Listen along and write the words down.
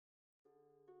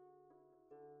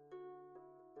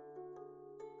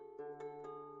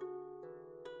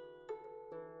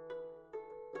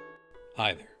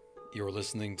Hi there. You're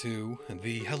listening to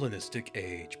the Hellenistic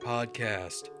Age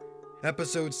Podcast,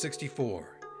 Episode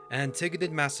 64,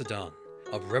 Antigonid Macedon,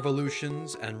 of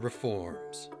Revolutions and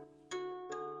Reforms.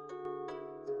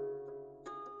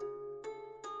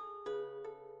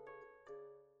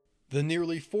 The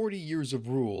nearly 40 years of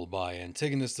rule by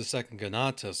Antigonus II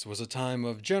Gonatas was a time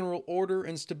of general order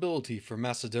and stability for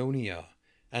Macedonia.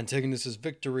 Antigonus's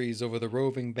victories over the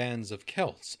roving bands of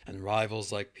Celts and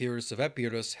rivals like Pyrrhus of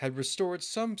Epirus had restored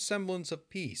some semblance of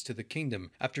peace to the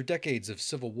kingdom after decades of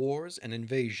civil wars and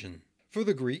invasion. For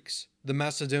the Greeks, the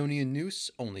Macedonian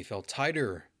noose only felt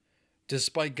tighter.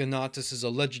 Despite Gonatas'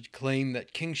 alleged claim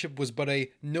that kingship was but a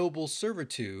noble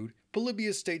servitude,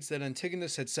 Polybius states that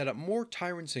Antigonus had set up more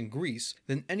tyrants in Greece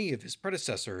than any of his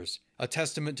predecessors, a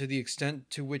testament to the extent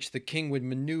to which the king would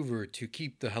maneuver to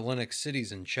keep the Hellenic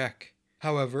cities in check.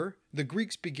 However, the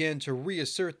Greeks began to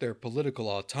reassert their political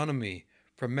autonomy,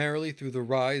 primarily through the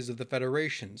rise of the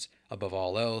federations, above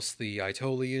all else the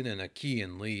Aetolian and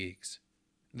Achaean leagues.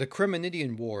 The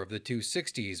Cremonidian War of the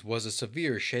 260s was a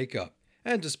severe shakeup,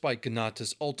 and despite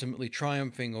Gonatas ultimately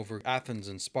triumphing over Athens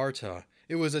and Sparta,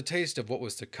 it was a taste of what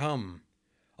was to come.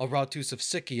 Aratus of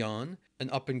Sicyon, an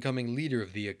up-and-coming leader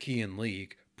of the Achaean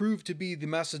League, proved to be the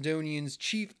Macedonians'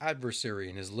 chief adversary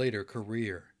in his later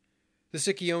career. The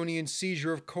Sicyonian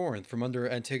seizure of Corinth from under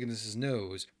Antigonus's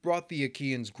nose brought the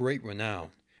Achaeans great renown,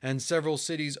 and several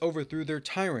cities overthrew their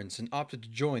tyrants and opted to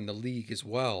join the league as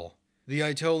well. The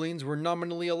Aetolians were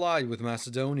nominally allied with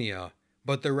Macedonia,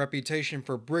 but their reputation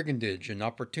for brigandage and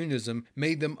opportunism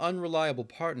made them unreliable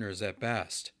partners at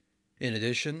best. In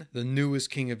addition, the newest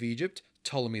king of Egypt,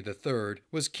 Ptolemy III,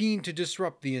 was keen to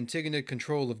disrupt the Antigonid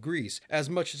control of Greece as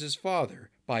much as his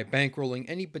father by bankrolling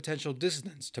any potential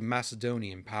dissonance to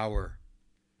Macedonian power.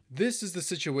 This is the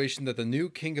situation that the new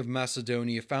king of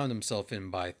Macedonia found himself in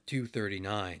by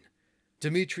 239.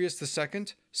 Demetrius II,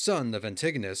 son of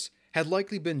Antigonus, had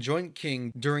likely been joint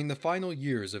king during the final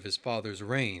years of his father's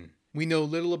reign. We know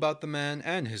little about the man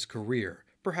and his career.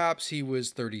 Perhaps he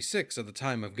was 36 at the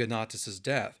time of Gonatas'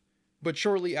 death. But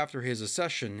shortly after his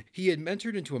accession, he had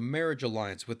entered into a marriage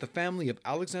alliance with the family of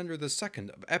Alexander II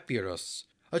of Epirus.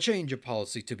 A change of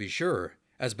policy to be sure,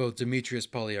 as both Demetrius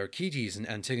Poliarchetes and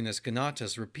Antigonus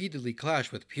Gonatas repeatedly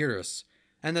clashed with Pyrrhus,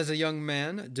 and as a young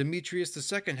man, Demetrius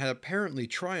II had apparently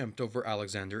triumphed over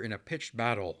Alexander in a pitched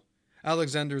battle.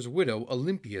 Alexander's widow,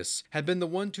 Olympias, had been the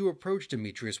one to approach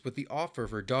Demetrius with the offer of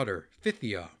her daughter,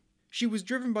 Phthia. She was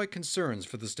driven by concerns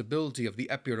for the stability of the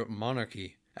Epirot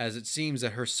monarchy, as it seems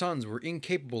that her sons were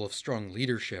incapable of strong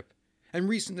leadership, and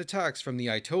recent attacks from the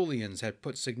Aetolians had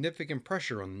put significant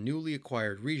pressure on the newly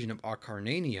acquired region of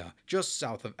Acarnania, just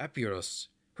south of Epirus.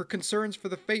 Her concerns for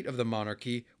the fate of the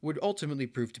monarchy would ultimately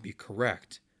prove to be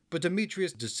correct, but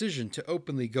Demetrius' decision to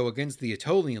openly go against the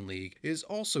Aetolian League is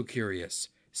also curious,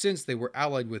 since they were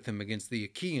allied with him against the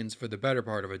Achaeans for the better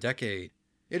part of a decade.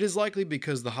 It is likely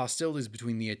because the hostilities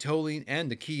between the Aetolian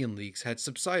and Achaean leagues had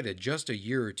subsided just a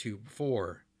year or two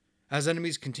before. As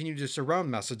enemies continued to surround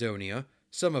Macedonia,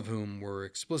 some of whom were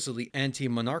explicitly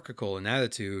anti-monarchical in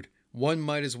attitude, one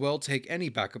might as well take any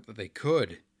backup that they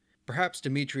could. Perhaps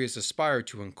Demetrius aspired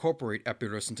to incorporate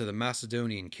Epirus into the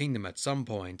Macedonian kingdom at some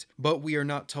point, but we are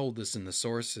not told this in the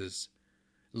sources.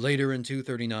 Later in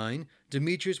 239,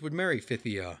 Demetrius would marry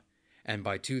Phthia, and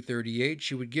by 238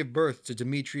 she would give birth to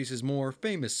Demetrius' more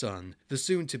famous son, the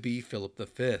soon-to-be Philip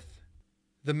V.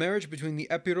 The marriage between the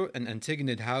Epirot and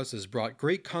Antigonid houses brought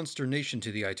great consternation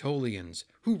to the Aetolians,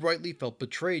 who rightly felt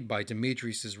betrayed by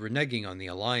Demetrius' reneging on the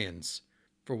alliance.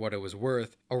 For what it was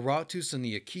worth, Aratus and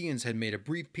the Achaeans had made a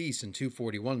brief peace in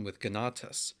 241 with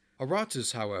Gonatas.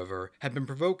 Aratus, however, had been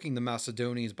provoking the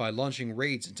Macedonians by launching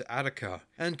raids into Attica,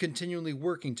 and continually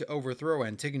working to overthrow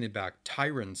Antigonid-backed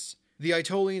tyrants. The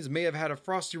Aetolians may have had a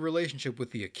frosty relationship with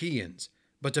the Achaeans,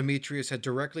 but Demetrius had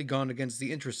directly gone against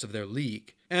the interests of their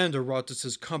league, and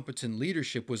Aratus' competent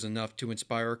leadership was enough to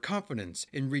inspire confidence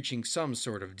in reaching some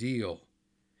sort of deal.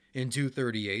 In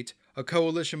 238, a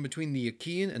coalition between the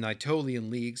Achaean and Aetolian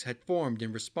leagues had formed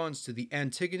in response to the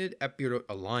Antigonid-Epirot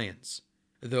alliance.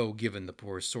 Though, given the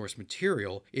poor source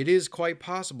material, it is quite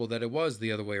possible that it was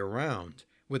the other way around,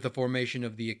 with the formation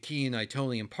of the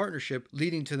Achaean-Aetolian partnership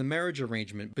leading to the marriage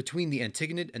arrangement between the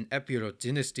Antigonid and Epirot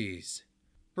dynasties.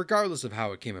 Regardless of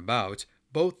how it came about,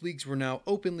 both leagues were now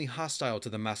openly hostile to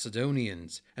the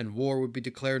Macedonians, and war would be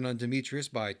declared on Demetrius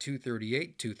by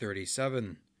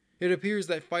 238-237. It appears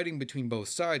that fighting between both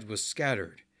sides was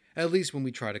scattered, at least when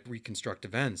we try to reconstruct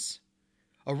events.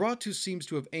 Aratus seems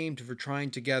to have aimed for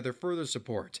trying to gather further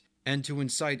support, and to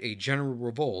incite a general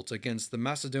revolt against the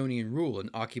Macedonian rule in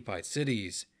occupied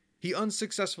cities. He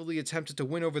unsuccessfully attempted to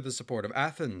win over the support of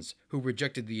Athens, who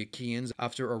rejected the Achaeans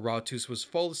after Aratus was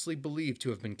falsely believed to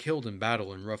have been killed in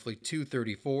battle in roughly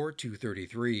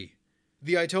 234-233.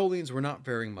 The Aetolians were not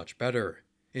faring much better.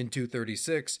 In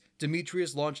 236,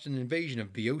 Demetrius launched an invasion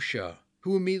of Boeotia,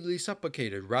 who immediately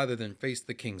supplicated rather than face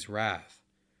the king's wrath.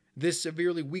 This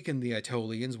severely weakened the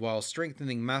Aetolians while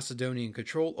strengthening Macedonian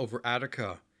control over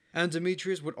Attica, and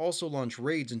Demetrius would also launch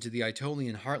raids into the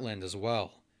Aetolian heartland as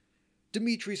well.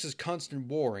 Demetrius' constant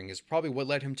warring is probably what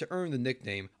led him to earn the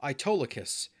nickname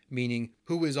Aetolicus, meaning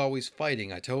who is always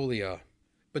fighting Aetolia.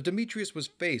 But Demetrius was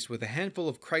faced with a handful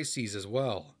of crises as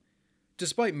well.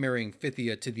 Despite marrying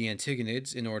Phthia to the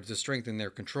Antigonids in order to strengthen their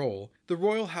control, the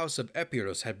royal house of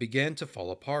Epirus had begun to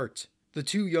fall apart. The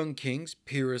two young kings,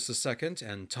 Pyrrhus II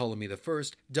and Ptolemy I,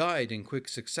 died in quick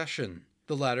succession,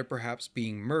 the latter perhaps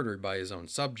being murdered by his own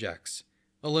subjects.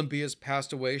 Olympias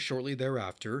passed away shortly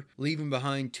thereafter, leaving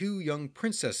behind two young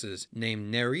princesses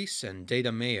named Nereis and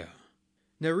Deidamia.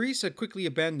 Nereis had quickly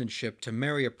abandoned ship to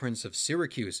marry a prince of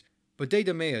Syracuse, but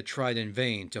Deidamia tried in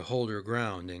vain to hold her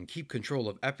ground and keep control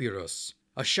of Epirus.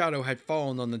 A shadow had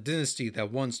fallen on the dynasty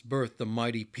that once birthed the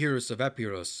mighty Pyrrhus of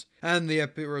Epirus, and the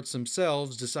Epirots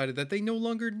themselves decided that they no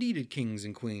longer needed kings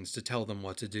and queens to tell them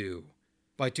what to do.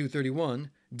 By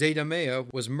 231,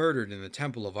 Deidamia was murdered in the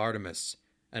temple of Artemis,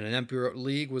 and an Epirot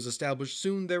League was established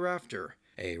soon thereafter,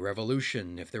 a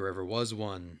revolution if there ever was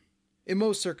one. In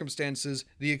most circumstances,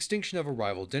 the extinction of a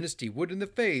rival dynasty wouldn't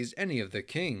have fazed any of the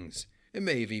kings. It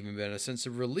may have even been a sense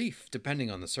of relief, depending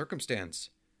on the circumstance.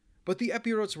 But the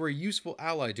Epirots were a useful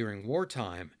ally during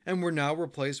wartime, and were now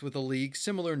replaced with a league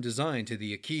similar in design to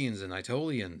the Achaeans and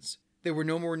Aetolians. They were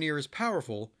no more near as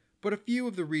powerful, but a few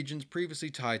of the regions previously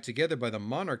tied together by the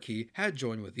monarchy had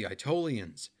joined with the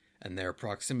Aetolians, and their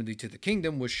proximity to the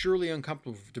kingdom was surely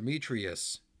uncomfortable for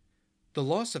Demetrius. The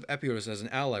loss of Epirus as an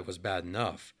ally was bad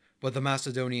enough, but the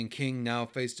Macedonian king now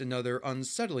faced another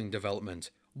unsettling development,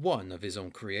 one of his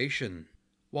own creation.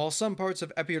 While some parts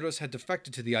of Epirus had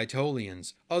defected to the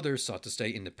Aetolians, others sought to stay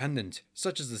independent,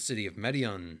 such as the city of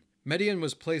Macedon. Macedon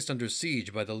was placed under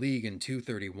siege by the League in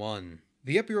 231.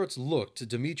 The Epirots looked to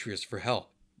Demetrius for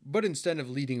help, but instead of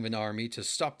leading an army to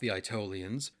stop the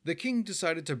Aetolians, the king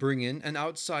decided to bring in an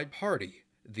outside party,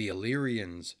 the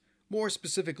Illyrians, more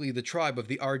specifically the tribe of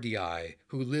the Ardii,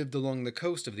 who lived along the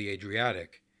coast of the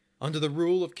Adriatic. Under the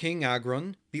rule of King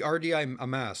Agron, the Ardii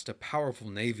amassed a powerful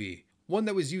navy, one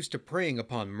that was used to preying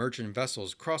upon merchant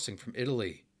vessels crossing from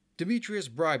Italy. Demetrius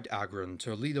bribed Agron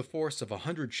to lead a force of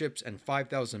 100 ships and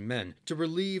 5,000 men to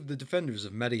relieve the defenders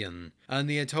of Macedon, and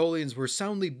the Aetolians were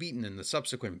soundly beaten in the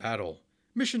subsequent battle.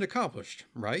 Mission accomplished,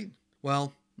 right?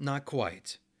 Well, not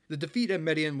quite. The defeat at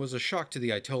Macedon was a shock to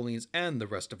the Aetolians and the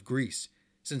rest of Greece,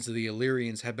 since the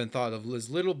Illyrians had been thought of as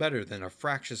little better than a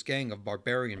fractious gang of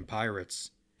barbarian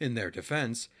pirates. In their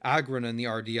defense, Agron and the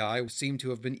Ardii seemed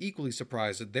to have been equally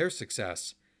surprised at their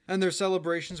success, and their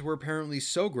celebrations were apparently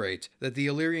so great that the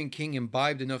Illyrian king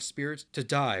imbibed enough spirits to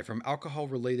die from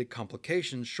alcohol-related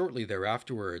complications shortly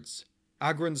thereafterwards.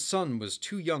 Agron's son was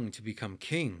too young to become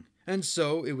king, and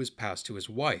so it was passed to his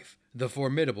wife, the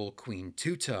formidable Queen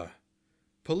Tuta.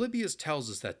 Polybius tells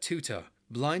us that Tuta,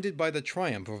 blinded by the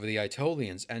triumph over the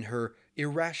Aetolians and her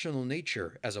irrational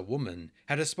nature as a woman,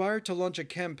 had aspired to launch a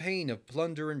campaign of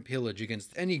plunder and pillage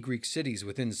against any Greek cities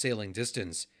within sailing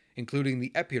distance, including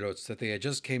the Epirots that they had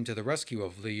just came to the rescue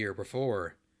of the year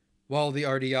before. While the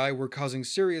Ardii were causing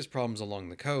serious problems along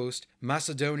the coast,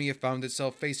 Macedonia found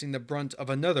itself facing the brunt of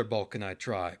another Balkanite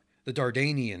tribe, the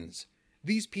Dardanians.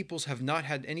 These peoples have not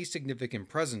had any significant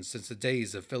presence since the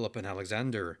days of Philip and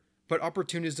Alexander, but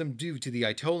opportunism due to the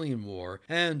Aetolian War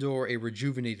and/or a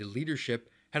rejuvenated leadership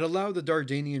had allowed the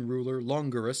Dardanian ruler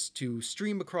Longarus to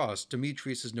stream across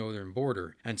Demetrius' northern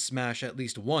border and smash at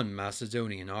least one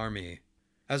Macedonian army.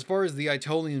 As far as the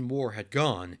Aetolian War had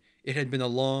gone, it had been a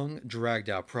long,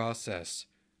 dragged-out process.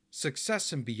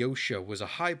 Success in Boeotia was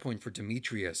a high point for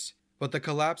Demetrius, but the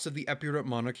collapse of the Epirot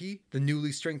monarchy, the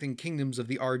newly strengthened kingdoms of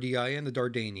the Ardii and the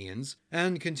Dardanians,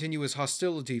 and continuous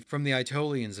hostility from the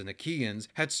Aetolians and Achaeans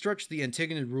had stretched the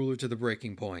Antigonid ruler to the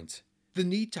breaking point. The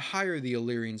need to hire the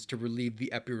Illyrians to relieve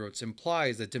the Epirots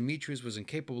implies that Demetrius was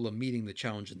incapable of meeting the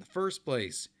challenge in the first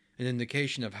place, an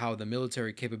indication of how the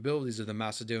military capabilities of the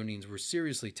Macedonians were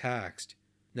seriously taxed.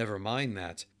 Never mind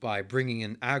that, by bringing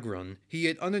in Agron, he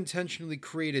had unintentionally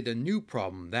created a new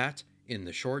problem that, in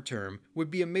the short term, would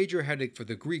be a major headache for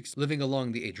the Greeks living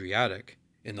along the Adriatic.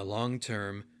 In the long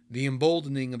term, the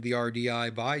emboldening of the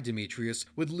Ardii by Demetrius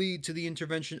would lead to the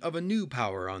intervention of a new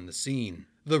power on the scene,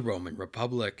 the Roman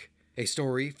Republic. A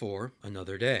story for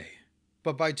another day.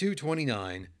 But by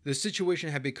 229, the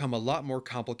situation had become a lot more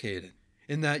complicated.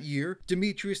 In that year,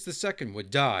 Demetrius II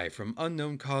would die from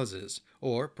unknown causes,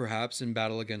 or perhaps in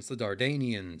battle against the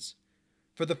Dardanians.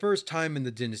 For the first time in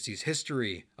the dynasty's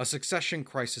history, a succession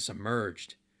crisis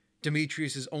emerged.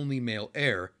 Demetrius's only male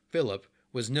heir, Philip,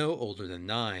 was no older than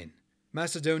 9.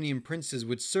 Macedonian princes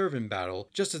would serve in battle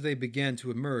just as they began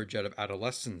to emerge out of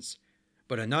adolescence,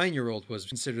 but a 9-year-old was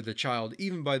considered a child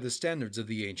even by the standards of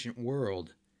the ancient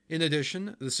world. In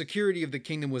addition, the security of the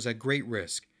kingdom was at great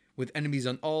risk, with enemies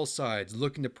on all sides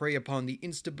looking to prey upon the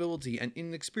instability and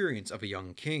inexperience of a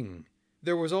young king.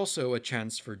 There was also a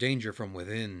chance for danger from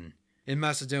within. In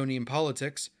Macedonian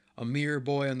politics, a mere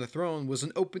boy on the throne was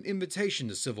an open invitation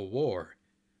to civil war.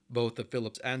 Both of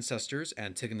Philip's ancestors,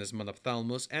 Antigonid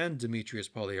Monophthalmus and Demetrius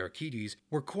Poliarchides,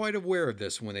 were quite aware of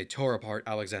this when they tore apart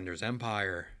Alexander's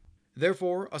empire.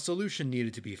 Therefore, a solution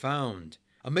needed to be found.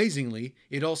 Amazingly,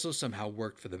 it also somehow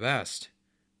worked for the best.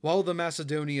 While the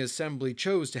Macedonian assembly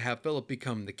chose to have Philip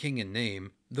become the king in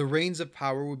name, the reins of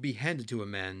power would be handed to a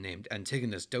man named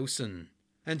Antigonus Doson.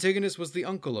 Antigonus was the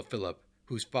uncle of Philip,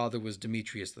 whose father was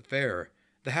Demetrius the Fair,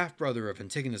 the half-brother of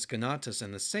Antigonus Gonatas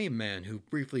and the same man who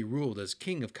briefly ruled as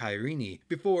king of Kyrene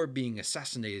before being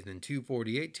assassinated in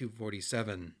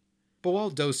 248-247. But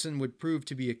while Doson would prove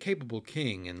to be a capable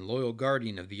king and loyal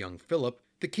guardian of the young Philip,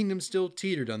 the kingdom still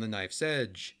teetered on the knife's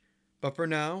edge. But for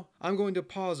now, I'm going to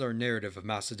pause our narrative of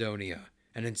Macedonia,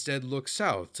 and instead look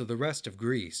south to the rest of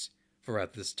Greece, for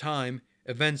at this time,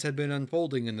 events had been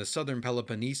unfolding in the southern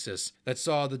Peloponnesus that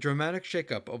saw the dramatic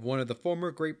shakeup of one of the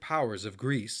former great powers of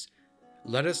Greece.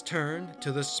 Let us turn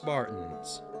to the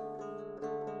Spartans.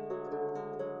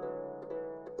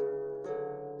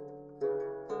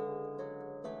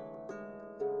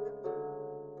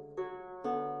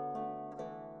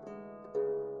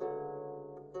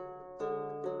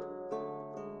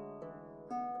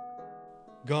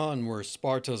 Gone were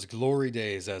Sparta's glory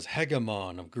days as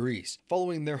hegemon of Greece,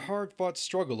 following their hard-fought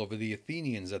struggle over the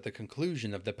Athenians at the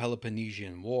conclusion of the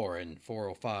Peloponnesian War in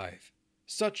 405.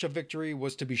 Such a victory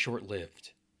was to be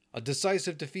short-lived. A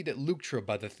decisive defeat at Leuctra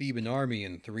by the Theban army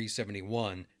in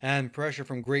 371, and pressure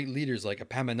from great leaders like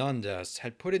Epaminondas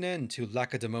had put an end to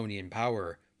Lacedaemonian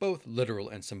power, both literal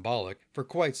and symbolic, for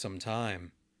quite some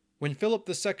time. When Philip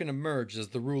II emerged as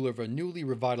the ruler of a newly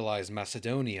revitalized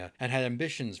Macedonia and had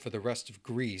ambitions for the rest of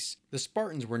Greece, the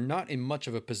Spartans were not in much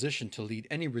of a position to lead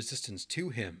any resistance to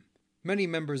him. Many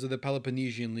members of the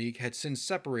Peloponnesian League had since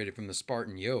separated from the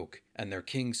Spartan yoke, and their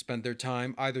kings spent their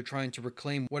time either trying to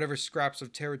reclaim whatever scraps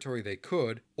of territory they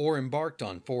could, or embarked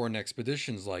on foreign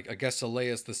expeditions like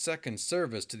Agesilaus II's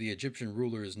service to the Egyptian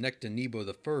rulers Nectanebo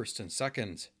I and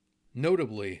II.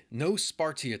 Notably, no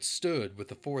Spartiates stood with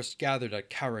the force gathered at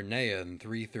Chaeronea in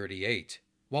 338.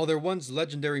 While their once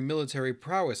legendary military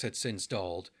prowess had since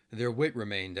dulled, their wit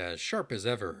remained as sharp as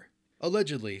ever.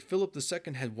 Allegedly, Philip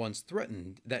II had once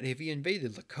threatened that if he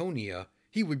invaded Laconia,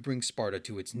 he would bring Sparta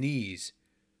to its knees.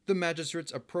 The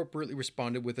magistrates appropriately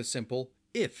responded with a simple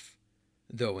 "if."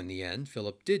 Though in the end,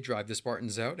 Philip did drive the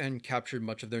Spartans out and captured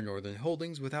much of their northern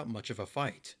holdings without much of a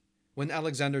fight. When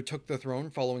Alexander took the throne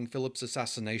following Philip's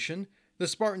assassination, the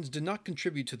Spartans did not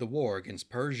contribute to the war against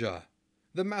Persia.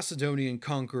 The Macedonian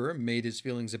conqueror made his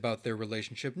feelings about their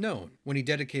relationship known when he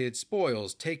dedicated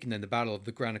spoils taken in the Battle of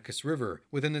the Granicus River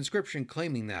with an inscription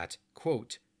claiming that,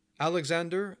 quote,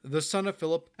 Alexander, the son of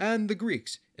Philip, and the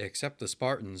Greeks, except the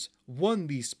Spartans, won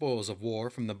these spoils of war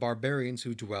from the barbarians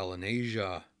who dwell in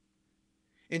Asia.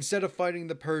 Instead of fighting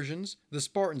the Persians, the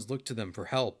Spartans looked to them for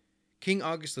help. King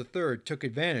August III took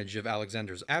advantage of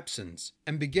Alexander's absence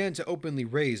and began to openly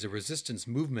raise a resistance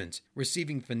movement,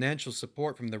 receiving financial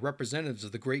support from the representatives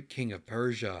of the great king of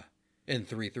Persia. In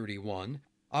 331,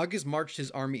 August marched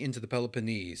his army into the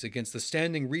Peloponnese against the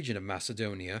standing region of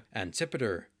Macedonia,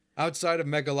 Antipater. Outside of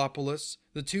Megalopolis,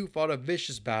 the two fought a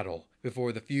vicious battle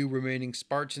before the few remaining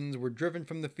Spartans were driven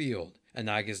from the field, and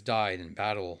August died in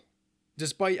battle.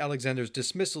 Despite Alexander's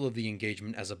dismissal of the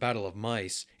engagement as a battle of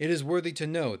mice, it is worthy to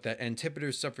note that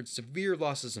Antipater suffered severe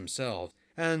losses himself,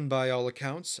 and by all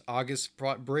accounts, August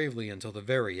fought bravely until the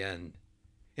very end.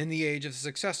 In the age of the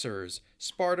successors,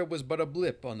 Sparta was but a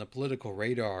blip on the political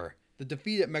radar. The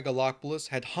defeat at Megalopolis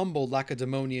had humbled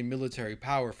Lacedaemonian military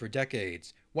power for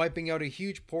decades, wiping out a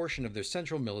huge portion of their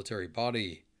central military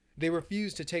body. They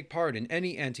refused to take part in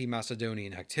any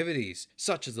anti-Macedonian activities,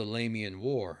 such as the Lamian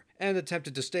War, and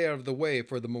attempted to stay out of the way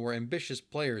for the more ambitious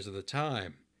players of the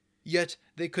time. Yet,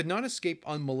 they could not escape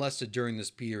unmolested during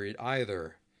this period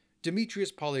either.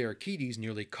 Demetrius Poliarchides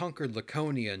nearly conquered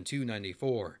Laconia in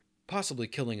 294, possibly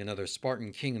killing another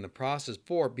Spartan king in the process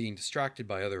before being distracted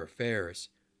by other affairs.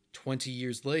 20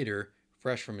 years later,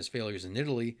 fresh from his failures in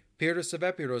Italy, Pyrrhus of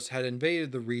Epirus had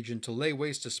invaded the region to lay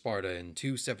waste to Sparta in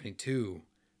 272.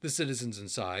 The citizens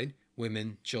inside,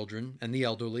 women, children, and the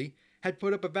elderly, had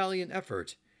put up a valiant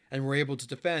effort, and were able to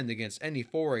defend against any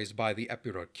forays by the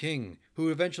Epirot king, who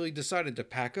eventually decided to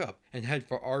pack up and head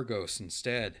for Argos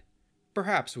instead.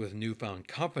 Perhaps with newfound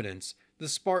confidence, the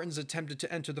Spartans attempted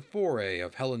to enter the foray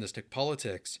of Hellenistic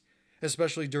politics,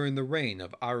 especially during the reign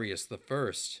of Arius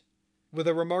I. With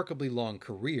a remarkably long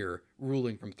career,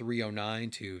 ruling from 309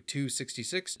 to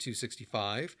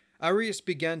 266-265, Arius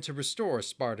began to restore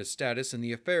Sparta's status in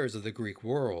the affairs of the Greek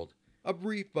world. A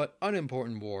brief but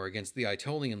unimportant war against the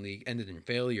Aetolian League ended in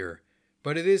failure,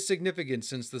 but it is significant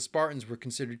since the Spartans were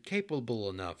considered capable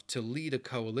enough to lead a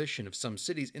coalition of some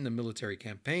cities in the military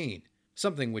campaign,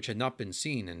 something which had not been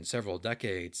seen in several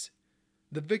decades.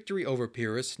 The victory over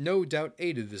Pyrrhus no doubt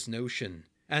aided this notion,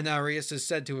 and Arius is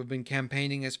said to have been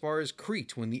campaigning as far as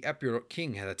Crete when the Epirot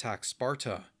king had attacked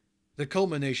Sparta. The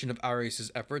culmination of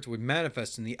Arius' efforts would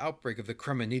manifest in the outbreak of the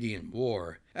Cremonidian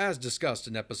War, as discussed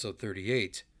in episode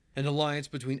 38. An alliance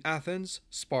between Athens,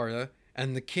 Sparta,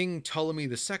 and the king Ptolemy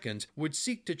II would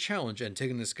seek to challenge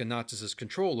Antigonid Gonatas'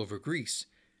 control over Greece,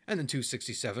 and in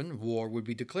 267 war would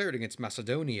be declared against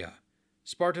Macedonia.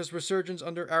 Sparta's resurgence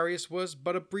under Arius was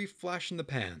but a brief flash in the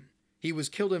pan. He was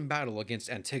killed in battle against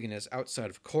Antigonus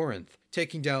outside of Corinth,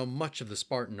 taking down much of the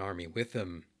Spartan army with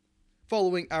him.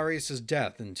 Following Arius'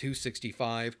 death in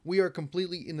 265, we are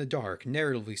completely in the dark,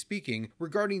 narratively speaking,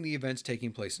 regarding the events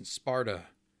taking place in Sparta.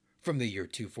 From the year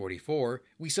 244,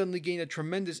 we suddenly gain a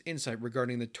tremendous insight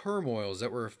regarding the turmoils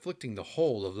that were afflicting the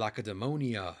whole of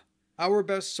Lacedaemonia. Our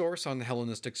best source on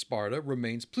Hellenistic Sparta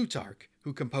remains Plutarch,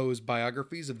 who composed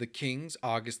biographies of the kings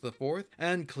August IV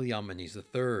and Cleomenes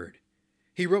III.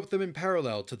 He wrote them in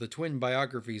parallel to the twin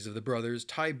biographies of the brothers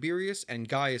Tiberius and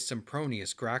Gaius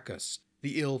Sempronius Gracchus,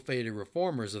 the ill-fated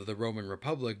reformers of the Roman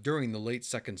Republic during the late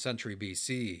 2nd century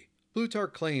BC.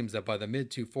 Plutarch claims that by the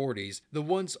mid-240s, the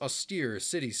once austere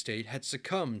city-state had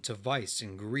succumbed to vice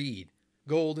and greed.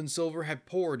 Gold and silver had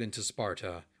poured into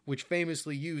Sparta, which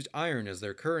famously used iron as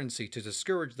their currency to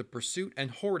discourage the pursuit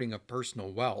and hoarding of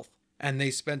personal wealth, and they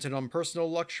spent it on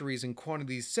personal luxuries in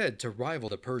quantities said to rival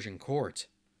the Persian court.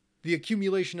 The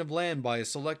accumulation of land by a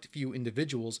select few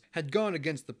individuals had gone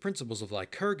against the principles of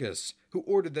Lycurgus, who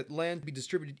ordered that land be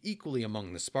distributed equally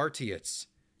among the Spartiates.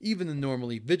 Even the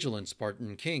normally vigilant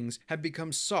Spartan kings had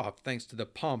become soft thanks to the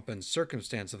pomp and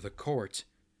circumstance of the court.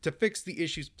 To fix the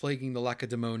issues plaguing the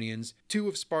Lacedaemonians, two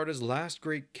of Sparta's last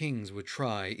great kings would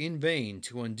try, in vain,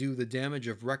 to undo the damage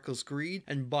of reckless greed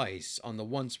and vice on the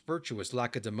once virtuous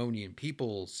Lacedaemonian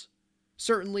peoples.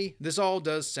 Certainly, this all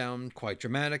does sound quite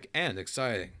dramatic and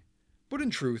exciting. But in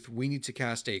truth, we need to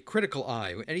cast a critical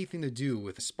eye on anything to do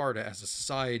with Sparta as a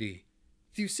society.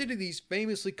 Thucydides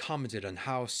famously commented on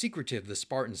how secretive the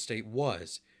Spartan state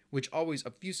was, which always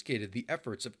obfuscated the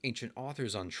efforts of ancient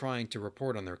authors on trying to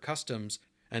report on their customs,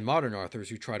 and modern authors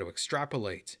who try to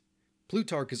extrapolate.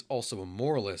 Plutarch is also a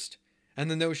moralist,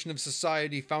 and the notion of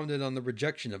society founded on the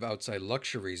rejection of outside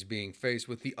luxuries being faced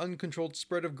with the uncontrolled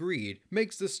spread of greed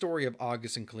makes the story of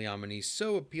August and Cleomenes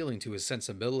so appealing to his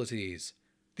sensibilities.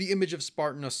 The image of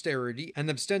Spartan austerity and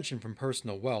abstention from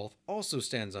personal wealth also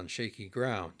stands on shaky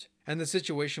ground, and the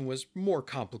situation was more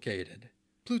complicated.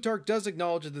 Plutarch does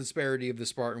acknowledge the disparity of the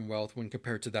Spartan wealth when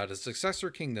compared to that of successor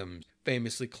kingdoms,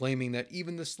 famously claiming that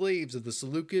even the slaves of the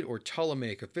Seleucid or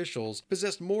Ptolemaic officials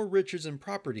possessed more riches and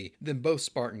property than both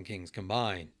Spartan kings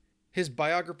combined. His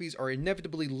biographies are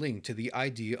inevitably linked to the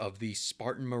idea of the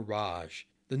Spartan mirage,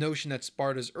 the notion that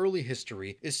Sparta's early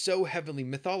history is so heavily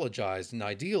mythologized and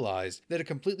idealized that it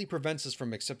completely prevents us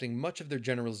from accepting much of their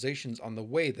generalizations on the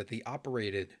way that they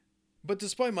operated. But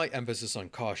despite my emphasis on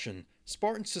caution,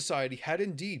 Spartan society had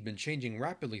indeed been changing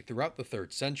rapidly throughout the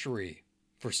 3rd century.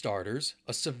 For starters,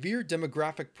 a severe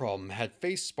demographic problem had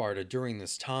faced Sparta during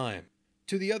this time.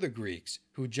 To the other Greeks,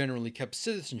 who generally kept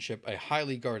citizenship a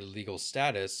highly guarded legal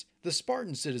status, the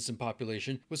Spartan citizen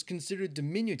population was considered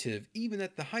diminutive even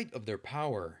at the height of their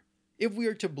power. If we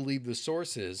are to believe the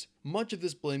sources, much of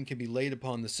this blame can be laid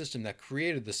upon the system that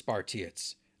created the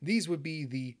Spartiates. These would be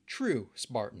the true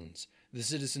Spartans, the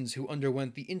citizens who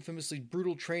underwent the infamously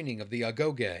brutal training of the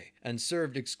agoge and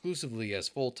served exclusively as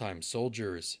full-time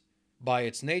soldiers. By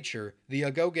its nature, the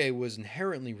agoge was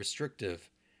inherently restrictive,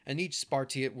 and each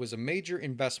Spartiate was a major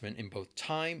investment in both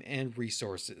time and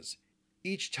resources.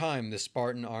 Each time the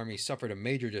Spartan army suffered a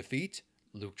major defeat,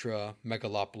 Leuctra,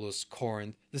 Megalopolis,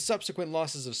 Corinth, the subsequent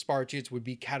losses of Spartiates would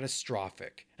be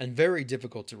catastrophic and very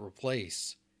difficult to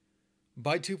replace.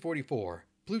 By 244,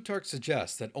 Plutarch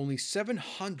suggests that only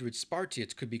 700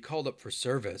 Spartiates could be called up for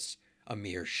service, a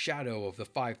mere shadow of the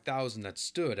 5,000 that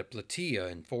stood at Plataea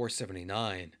in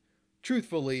 479.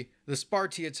 Truthfully, the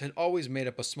Spartiates had always made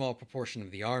up a small proportion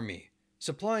of the army,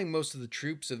 supplying most of the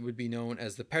troops that would be known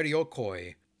as the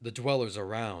Periokoi, the dwellers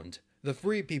around, the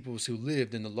free peoples who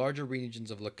lived in the larger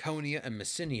regions of Laconia and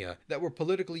Messenia that were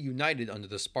politically united under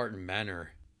the Spartan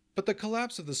banner. But the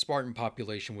collapse of the Spartan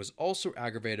population was also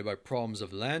aggravated by problems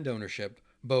of land ownership,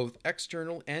 both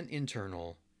external and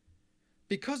internal.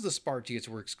 Because the Spartiates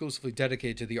were exclusively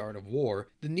dedicated to the art of war,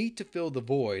 the need to fill the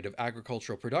void of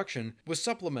agricultural production was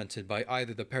supplemented by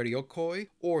either the Periokoi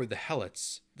or the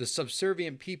Helots, the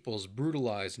subservient peoples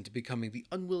brutalized into becoming the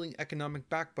unwilling economic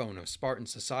backbone of Spartan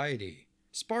society.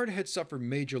 Sparta had suffered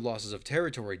major losses of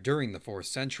territory during the 4th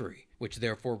century, which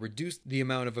therefore reduced the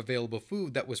amount of available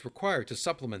food that was required to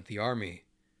supplement the army.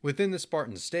 Within the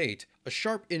Spartan state, a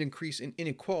sharp increase in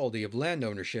inequality of land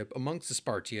ownership amongst the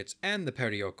Spartiates and the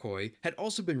Periokoi had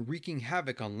also been wreaking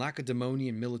havoc on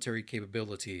Lacedaemonian military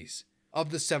capabilities.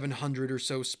 Of the 700 or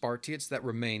so Spartiates that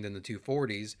remained in the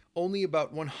 240s, only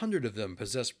about 100 of them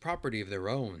possessed property of their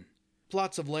own.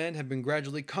 Plots of land had been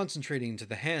gradually concentrating into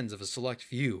the hands of a select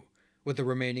few, with the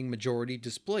remaining majority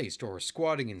displaced or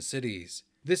squatting in cities.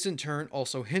 This in turn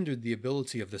also hindered the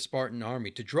ability of the Spartan army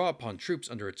to draw upon troops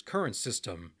under its current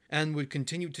system, and would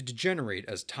continue to degenerate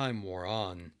as time wore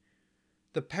on.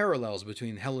 The parallels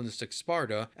between Hellenistic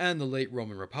Sparta and the late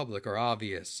Roman Republic are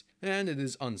obvious, and it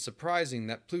is unsurprising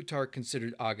that Plutarch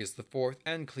considered August IV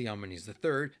and Cleomenes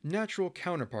III natural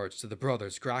counterparts to the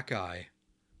brothers Gracchi.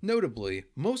 Notably,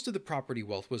 most of the property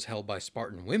wealth was held by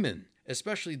Spartan women,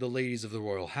 especially the ladies of the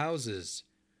royal houses.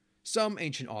 Some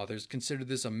ancient authors consider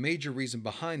this a major reason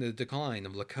behind the decline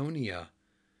of Laconia.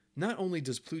 Not only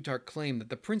does Plutarch claim that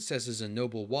the princesses and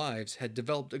noble wives had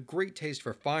developed a great taste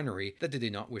for finery that they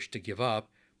did not wish to give up,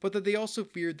 but that they also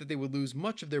feared that they would lose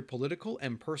much of their political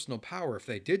and personal power if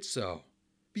they did so.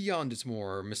 Beyond its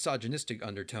more misogynistic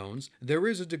undertones, there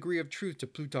is a degree of truth to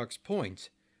Plutarch's point.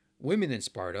 Women in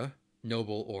Sparta,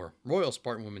 noble or royal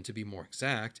Spartan women to be more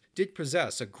exact, did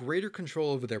possess a greater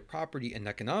control over their property and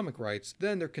economic rights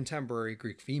than their contemporary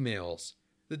Greek females.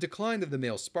 The decline of the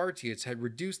male Spartiates had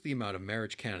reduced the amount of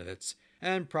marriage candidates,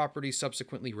 and property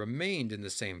subsequently remained in the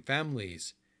same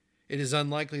families. It is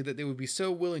unlikely that they would be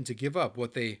so willing to give up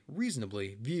what they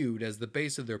reasonably viewed as the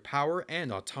base of their power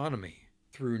and autonomy.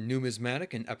 Through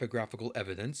numismatic and epigraphical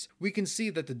evidence, we can see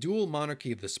that the dual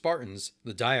monarchy of the Spartans,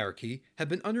 the diarchy, had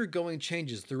been undergoing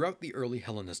changes throughout the early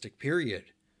Hellenistic period.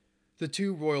 The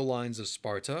two royal lines of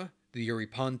Sparta, the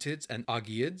Eurypontids and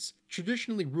Agiids,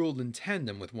 traditionally ruled in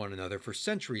tandem with one another for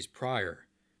centuries prior.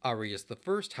 Arius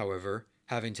I, however,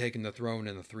 having taken the throne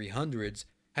in the 300s,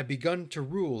 had begun to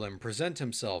rule and present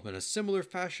himself in a similar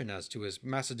fashion as to his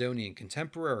Macedonian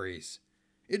contemporaries.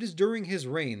 It is during his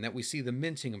reign that we see the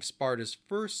minting of Sparta's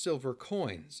first silver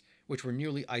coins, which were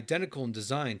nearly identical in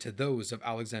design to those of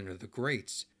Alexander the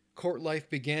Great's. Court life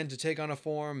began to take on a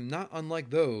form not unlike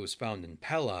those found in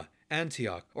Pella,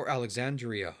 Antioch, or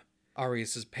Alexandria.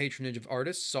 Arius's patronage of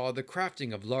artists saw the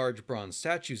crafting of large bronze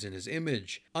statues in his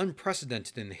image,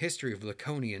 unprecedented in the history of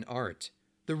Laconian art.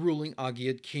 The ruling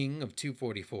Agiid king of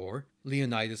 244,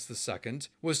 Leonidas II,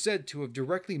 was said to have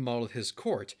directly modeled his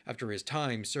court after his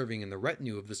time serving in the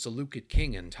retinue of the Seleucid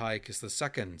king Antiochus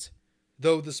II.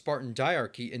 Though the Spartan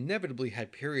diarchy inevitably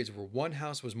had periods where one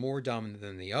house was more dominant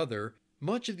than the other,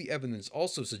 much of the evidence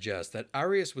also suggests that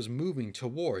Arius was moving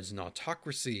towards an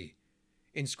autocracy.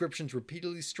 Inscriptions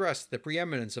repeatedly stress the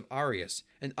preeminence of Arius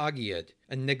and Agiid,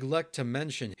 and neglect to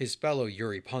mention his fellow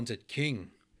Eurypontid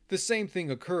king. The same thing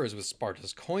occurs with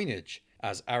Sparta's coinage,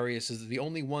 as Arius is the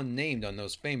only one named on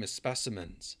those famous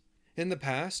specimens. In the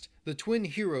past, the twin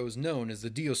heroes known as the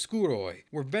Dioskuroi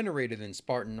were venerated in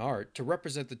Spartan art to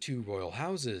represent the two royal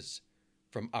houses.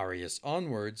 From Arius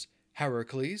onwards,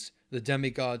 Heracles, the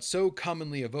demigod so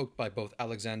commonly evoked by both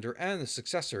Alexander and the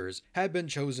successors, had been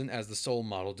chosen as the sole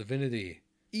model divinity.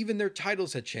 Even their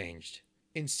titles had changed.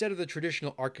 Instead of the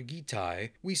traditional archegetae,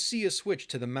 we see a switch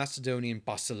to the Macedonian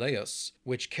basileus,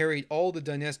 which carried all the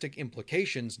dynastic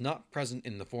implications not present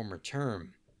in the former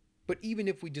term. But even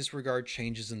if we disregard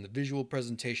changes in the visual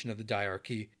presentation of the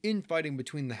diarchy, infighting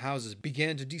between the houses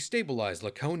began to destabilize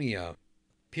Laconia.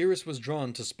 Pyrrhus was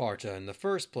drawn to Sparta in the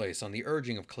first place on the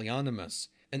urging of Cleonymus,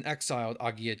 an exiled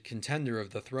Agiid contender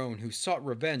of the throne who sought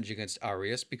revenge against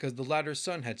Arius because the latter's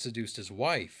son had seduced his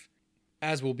wife.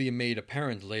 As will be made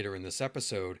apparent later in this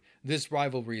episode, this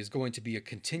rivalry is going to be a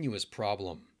continuous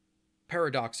problem.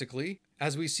 Paradoxically,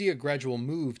 as we see a gradual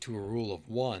move to a rule of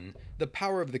one, the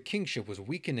power of the kingship was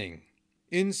weakening.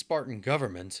 In Spartan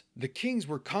government, the kings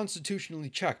were constitutionally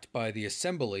checked by the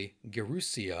assembly,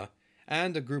 Gerousia,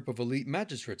 and a group of elite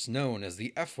magistrates known as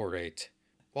the Ephorate.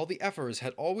 While the Ephors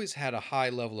had always had a high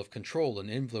level of control and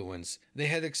influence, they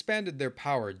had expanded their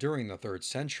power during the 3rd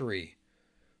century.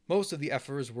 Most of the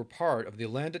Ephors were part of the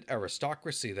landed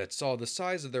aristocracy that saw the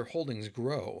size of their holdings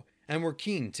grow and were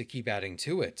keen to keep adding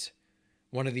to it.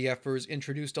 One of the Ephors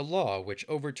introduced a law which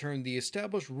overturned the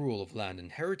established rule of land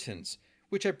inheritance,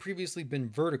 which had previously been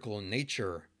vertical in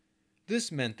nature.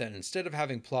 This meant that instead of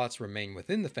having plots remain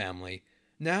within the family,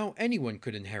 now anyone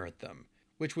could inherit them,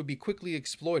 which would be quickly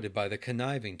exploited by the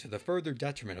conniving to the further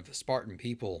detriment of the Spartan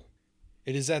people.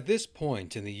 It is at this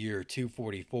point in the year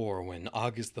 244 when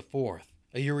August IV,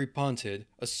 a Eurypontid,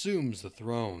 assumes the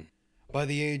throne. By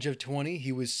the age of 20,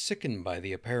 he was sickened by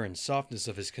the apparent softness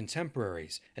of his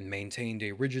contemporaries and maintained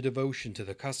a rigid devotion to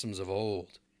the customs of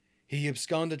old. He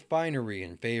absconded finery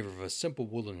in favor of a simple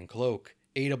woolen cloak,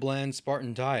 ate a bland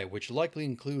Spartan diet which likely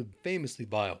included famously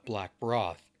vile black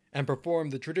broth, and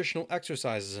performed the traditional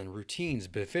exercises and routines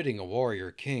befitting a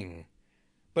warrior king.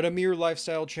 But a mere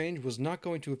lifestyle change was not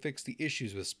going to fix the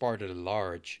issues with Sparta at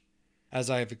large. As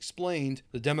I have explained,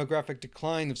 the demographic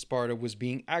decline of Sparta was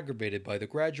being aggravated by the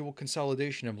gradual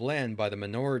consolidation of land by the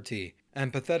minority,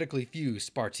 and pathetically few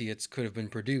Spartiates could have been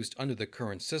produced under the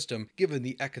current system given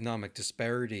the economic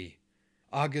disparity.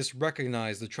 August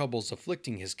recognized the troubles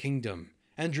afflicting his kingdom,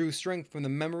 and drew strength from the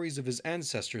memories of his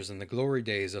ancestors in the glory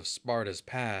days of Sparta's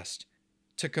past.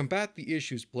 To combat the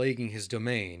issues plaguing his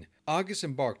domain, August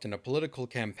embarked on a political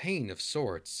campaign of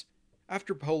sorts.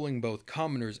 After polling both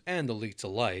commoners and elites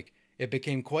alike, it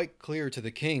became quite clear to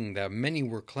the king that many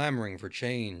were clamoring for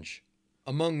change.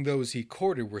 Among those he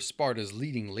courted were Sparta's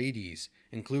leading ladies,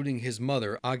 including his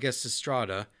mother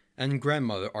Agesistrata and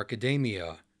grandmother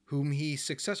Archidamia, whom he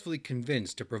successfully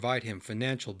convinced to provide him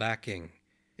financial backing.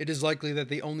 It is likely that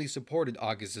they only supported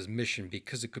Augus's mission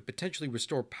because it could potentially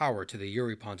restore power to the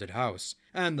Eurypontid house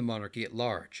and the monarchy at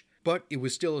large, but it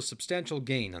was still a substantial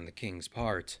gain on the king's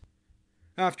part.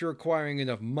 After acquiring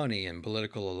enough money and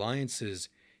political alliances,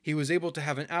 he was able to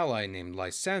have an ally named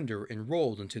Lysander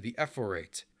enrolled into the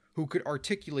Ephorate, who could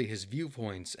articulate his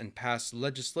viewpoints and pass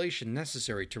legislation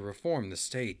necessary to reform the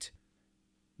state.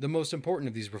 The most important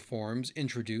of these reforms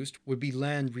introduced would be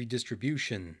land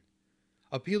redistribution.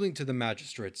 Appealing to the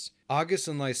magistrates, August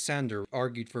and Lysander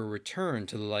argued for a return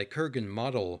to the Lycurgan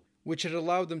model, which had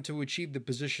allowed them to achieve the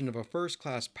position of a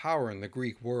first-class power in the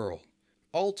Greek world.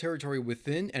 All territory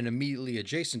within and immediately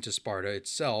adjacent to Sparta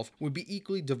itself would be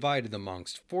equally divided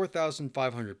amongst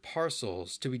 4,500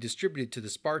 parcels to be distributed to the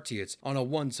Spartiates on a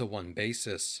one-to-one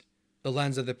basis. The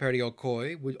lands of the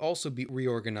Perioikoi would also be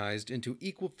reorganized into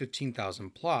equal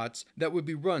 15,000 plots that would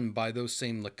be run by those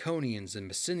same Laconians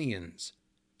and Messenians.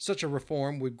 Such a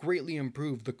reform would greatly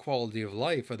improve the quality of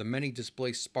life for the many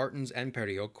displaced Spartans and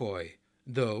Perioikoi,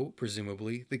 though,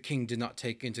 presumably, the king did not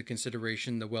take into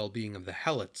consideration the well-being of the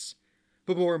Helots.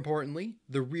 But more importantly,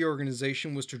 the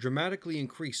reorganization was to dramatically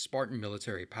increase Spartan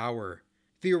military power.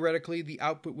 Theoretically, the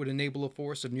output would enable a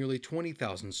force of nearly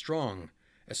 20,000 strong,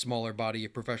 a smaller body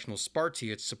of professional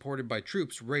Spartiates supported by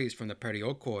troops raised from the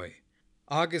Perioikoi.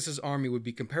 Augustus' army would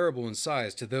be comparable in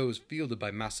size to those fielded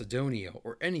by Macedonia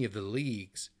or any of the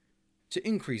leagues. To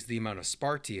increase the amount of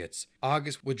Spartiates,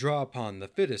 August would draw upon the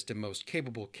fittest and most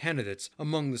capable candidates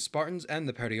among the Spartans and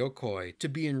the Perioikoi to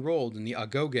be enrolled in the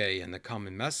agoge and the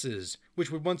common messes,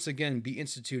 which would once again be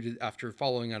instituted after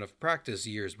falling out of practice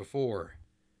years before.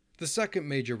 The second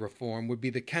major reform would be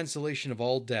the cancellation of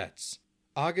all debts.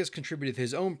 August contributed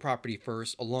his own property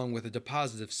first, along with a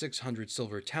deposit of 600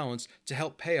 silver talents to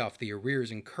help pay off the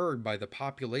arrears incurred by the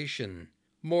population.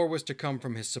 More was to come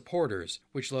from his supporters,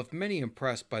 which left many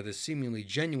impressed by the seemingly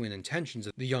genuine intentions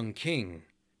of the young king.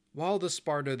 While the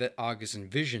Sparta that August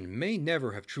envisioned may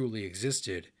never have truly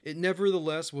existed, it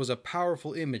nevertheless was a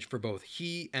powerful image for both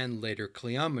he and later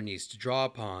Cleomenes to draw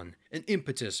upon, an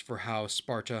impetus for how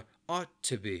Sparta ought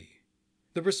to be.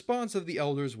 The response of the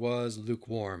elders was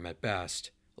lukewarm at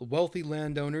best. Wealthy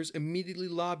landowners immediately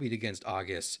lobbied against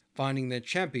August, finding their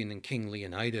champion in King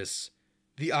Leonidas.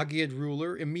 The Agiad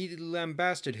ruler immediately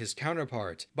lambasted his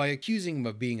counterpart by accusing him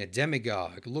of being a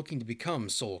demagogue looking to become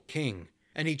sole king,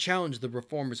 and he challenged the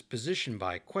reformer's position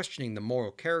by questioning the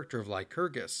moral character of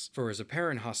Lycurgus for his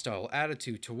apparent hostile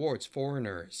attitude towards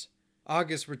foreigners.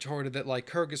 August retorted that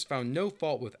Lycurgus found no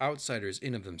fault with outsiders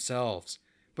in of themselves,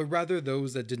 but rather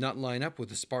those that did not line up with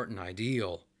the Spartan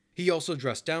ideal. He also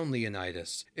dressed down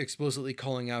Leonidas, explicitly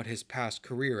calling out his past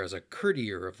career as a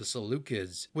courtier of the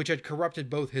Seleucids, which had corrupted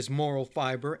both his moral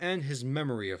fiber and his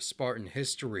memory of Spartan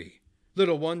history.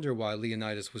 Little wonder why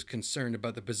Leonidas was concerned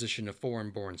about the position of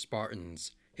foreign-born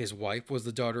Spartans. His wife was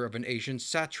the daughter of an Asian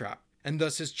satrap, and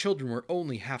thus his children were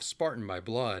only half Spartan by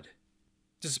blood.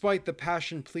 Despite the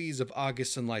passion pleas of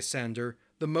August and Lysander,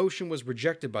 The motion was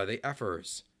rejected by the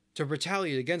ephors. To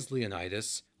retaliate against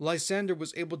Leonidas, Lysander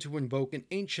was able to invoke an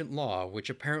ancient law which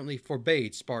apparently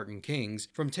forbade Spartan kings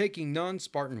from taking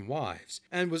non-Spartan wives,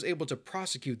 and was able to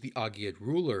prosecute the Agiad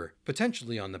ruler,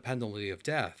 potentially on the penalty of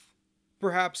death.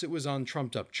 Perhaps it was on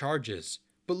trumped-up charges,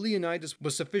 but Leonidas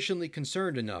was sufficiently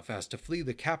concerned enough as to flee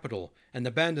the capital and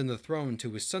abandon the throne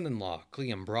to his son-in-law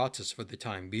Cleombrotus for the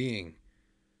time being.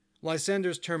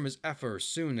 Lysander's term as ephor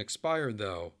soon expired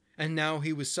though, and now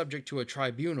he was subject to a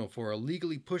tribunal for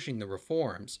illegally pushing the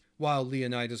reforms, while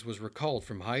Leonidas was recalled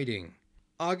from hiding.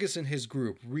 Agis and his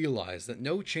group realized that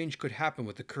no change could happen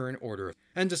with the current order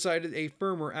and decided a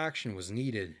firmer action was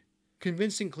needed.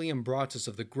 Convincing Cleombrotus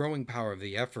of the growing power of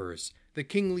the ephors, the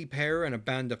kingly pair and a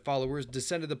band of followers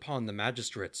descended upon the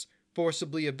magistrates,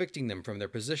 forcibly evicting them from their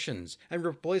positions and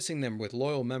replacing them with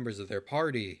loyal members of their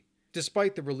party.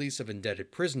 Despite the release of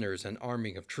indebted prisoners and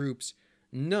arming of troops,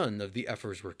 none of the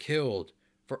ephors were killed,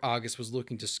 for Agis was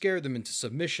looking to scare them into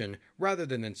submission rather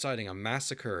than inciting a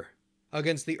massacre.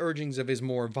 Against the urgings of his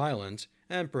more violent,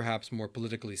 and perhaps more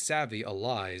politically savvy,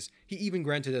 allies, he even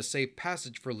granted a safe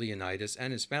passage for Leonidas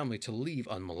and his family to leave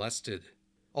unmolested.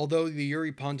 Although the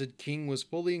Eurypontid king was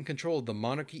fully in control of the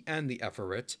monarchy and the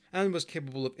ephorate, and was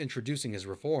capable of introducing his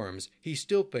reforms, he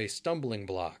still faced stumbling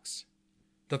blocks.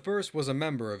 The first was a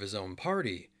member of his own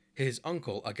party, his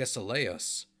uncle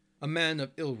Agesilaus. A man of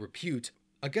ill repute,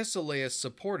 Agesilaus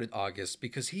supported Agis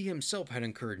because he himself had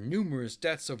incurred numerous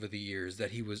debts over the years that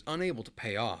he was unable to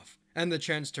pay off, and the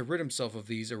chance to rid himself of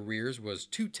these arrears was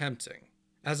too tempting.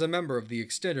 As a member of the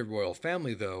extended royal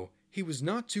family, though, he was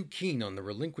not too keen on the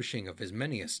relinquishing of his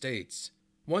many estates.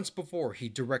 Once before, he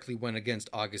directly went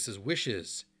against Agis's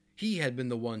wishes. He had been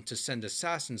the one to send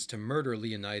assassins to murder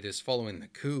Leonidas following the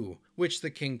coup, which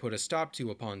the king put a stop to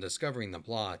upon discovering the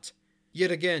plot. Yet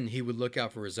again he would look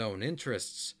out for his own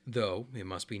interests, though it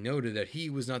must be noted that he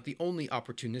was not the only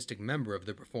opportunistic member of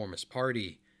the reformist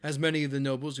party, as many of the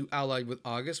nobles who allied with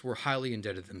Agis were highly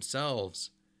indebted themselves.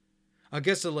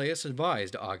 Agesilaus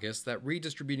advised Agis that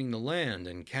redistributing the land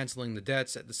and canceling the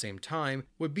debts at the same time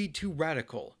would be too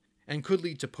radical, and could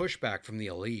lead to pushback from the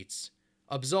elites.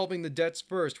 Absolving the debts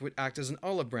first would act as an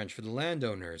olive branch for the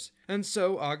landowners, and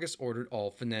so Agis ordered all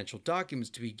financial documents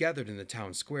to be gathered in the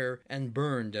town square and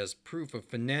burned as proof of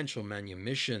financial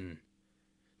manumission.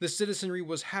 The citizenry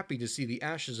was happy to see the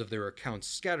ashes of their accounts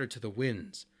scattered to the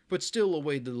winds, but still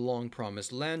awaited the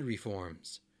long-promised land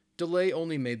reforms. Delay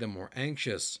only made them more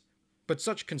anxious, but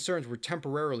such concerns were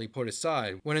temporarily put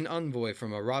aside when an envoy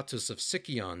from Aratus of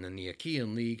Sicyon and the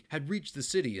Achaean League had reached the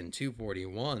city in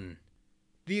 241.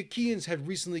 The Achaeans had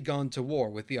recently gone to war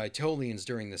with the Aetolians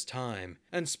during this time,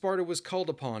 and Sparta was called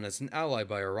upon as an ally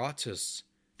by Aratus.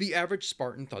 The average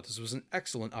Spartan thought this was an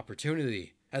excellent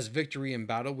opportunity, as victory in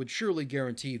battle would surely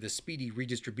guarantee the speedy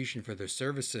redistribution for their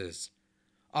services.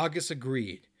 Agis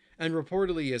agreed, and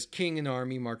reportedly as king and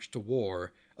army marched to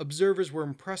war, observers were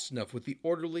impressed enough with the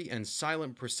orderly and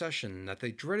silent procession that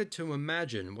they dreaded to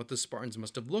imagine what the Spartans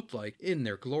must have looked like in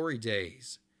their glory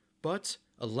days. But,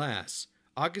 alas,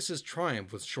 Agis's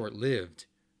triumph was short-lived.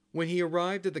 When he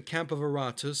arrived at the camp of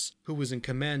Aratus, who was in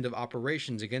command of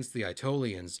operations against the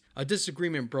Aetolians, a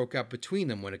disagreement broke out between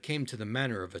them when it came to the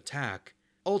manner of attack.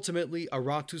 Ultimately,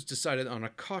 Aratus decided on a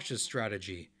cautious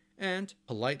strategy, and,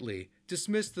 politely,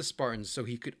 dismissed the Spartans so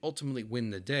he could ultimately win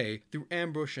the day through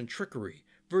ambush and trickery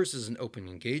versus an open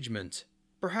engagement.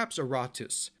 Perhaps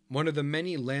Aratus, one of the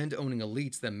many land-owning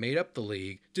elites that made up the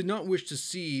League, did not wish to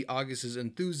see Agis's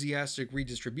enthusiastic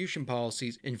redistribution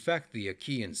policies infect the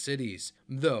Achaean cities,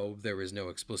 though there is no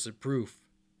explicit proof.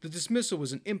 The dismissal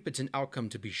was an impotent outcome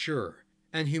to be sure,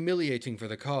 and humiliating for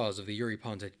the cause of the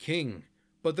Eurypontid king,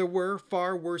 but there were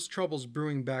far worse troubles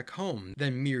brewing back home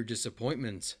than mere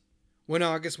disappointment. When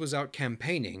Agis was out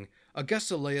campaigning,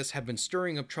 Agesilaus had been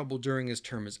stirring up trouble during his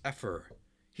term as ephor.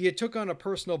 He had took on a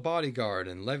personal bodyguard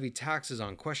and levied taxes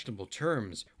on questionable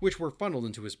terms, which were funneled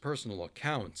into his personal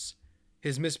accounts.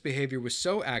 His misbehavior was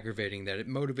so aggravating that it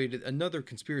motivated another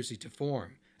conspiracy to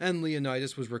form, and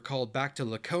Leonidas was recalled back to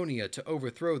Laconia to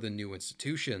overthrow the new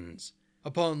institutions.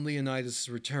 Upon Leonidas'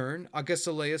 return,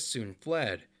 Agesilaus soon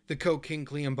fled. The co-king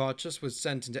Cleombrotus was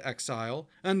sent into exile,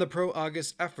 and the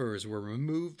pro-Agis ephors were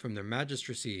removed from their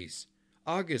magistracies.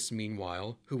 Agis,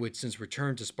 meanwhile, who had since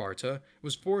returned to Sparta,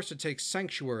 was forced to take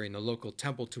sanctuary in the local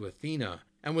temple to Athena,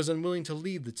 and was unwilling to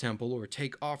leave the temple or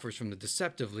take offers from the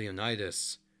deceptive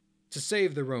Leonidas. To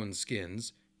save their own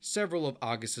skins, several of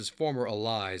Agis's former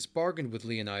allies bargained with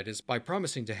Leonidas by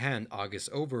promising to hand Agis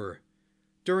over.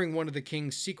 During one of the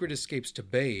king's secret escapes to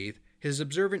bathe, his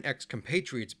observant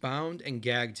ex-compatriots bound and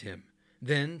gagged him,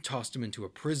 then tossed him into a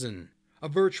prison. A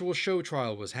virtual show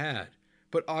trial was had,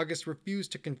 but August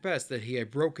refused to confess that he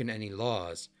had broken any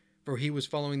laws, for he was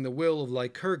following the will of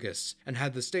Lycurgus and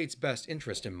had the state's best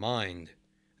interest in mind.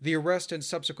 The arrest and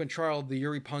subsequent trial of the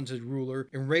Eurypontid ruler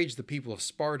enraged the people of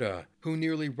Sparta, who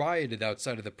nearly rioted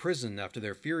outside of the prison after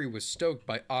their fury was stoked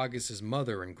by Augus's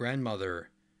mother and grandmother.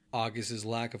 Augus's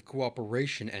lack of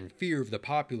cooperation and fear of the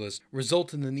populace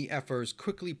resulted in the ephors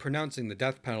quickly pronouncing the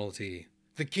death penalty.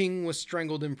 The king was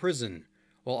strangled in prison,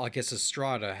 while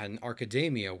Agesistrata and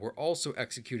Archidamia were also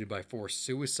executed by forced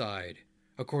suicide.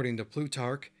 According to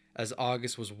Plutarch, as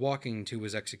August was walking to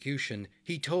his execution,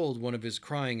 he told one of his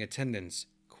crying attendants,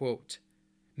 quote,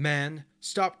 "Man,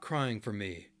 stop crying for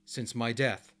me, since my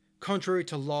death, contrary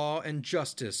to law and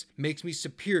justice, makes me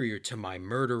superior to my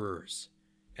murderers."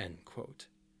 End quote.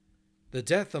 The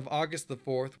death of August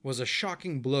IV was a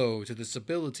shocking blow to the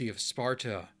stability of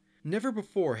Sparta. Never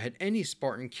before had any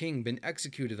Spartan king been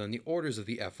executed on the orders of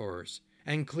the ephors,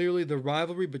 and clearly the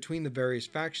rivalry between the various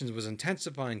factions was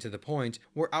intensifying to the point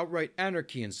where outright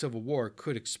anarchy and civil war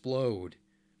could explode.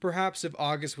 Perhaps if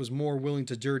August was more willing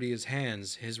to dirty his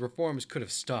hands, his reforms could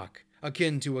have stuck,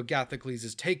 akin to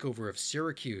Agathocles' takeover of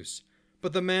Syracuse.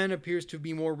 But the man appears to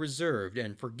be more reserved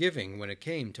and forgiving when it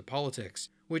came to politics,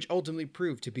 which ultimately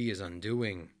proved to be his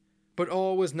undoing. But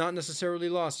all was not necessarily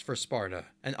lost for Sparta,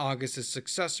 and Augustus'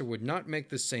 successor would not make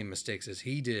the same mistakes as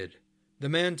he did. The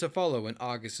man to follow in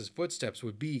Augustus' footsteps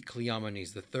would be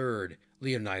Cleomenes III,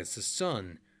 Leonidas'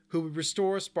 son, who would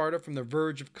restore Sparta from the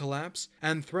verge of collapse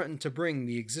and threaten to bring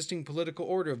the existing political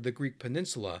order of the Greek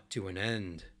peninsula to an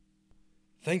end.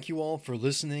 Thank you all for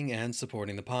listening and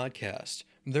supporting the podcast.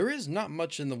 There is not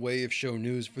much in the way of show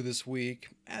news for this week,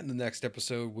 and the next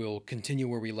episode will continue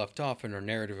where we left off in our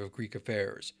narrative of Greek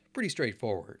affairs. Pretty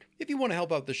straightforward. If you want to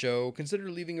help out the show,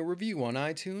 consider leaving a review on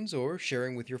iTunes or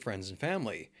sharing with your friends and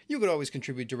family. You could always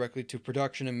contribute directly to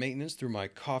production and maintenance through my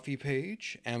Ko-fi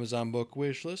page, Amazon book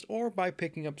wishlist, or by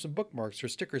picking up some bookmarks or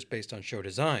stickers based on show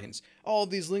designs. All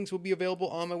of these links will be available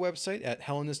on my website at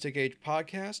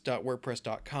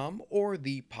hellenisticagepodcast.wordpress.com or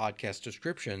the podcast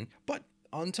description. But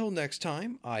until next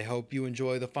time, I hope you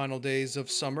enjoy the final days of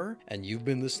summer, and you've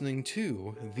been listening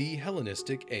to the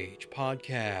Hellenistic Age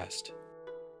Podcast.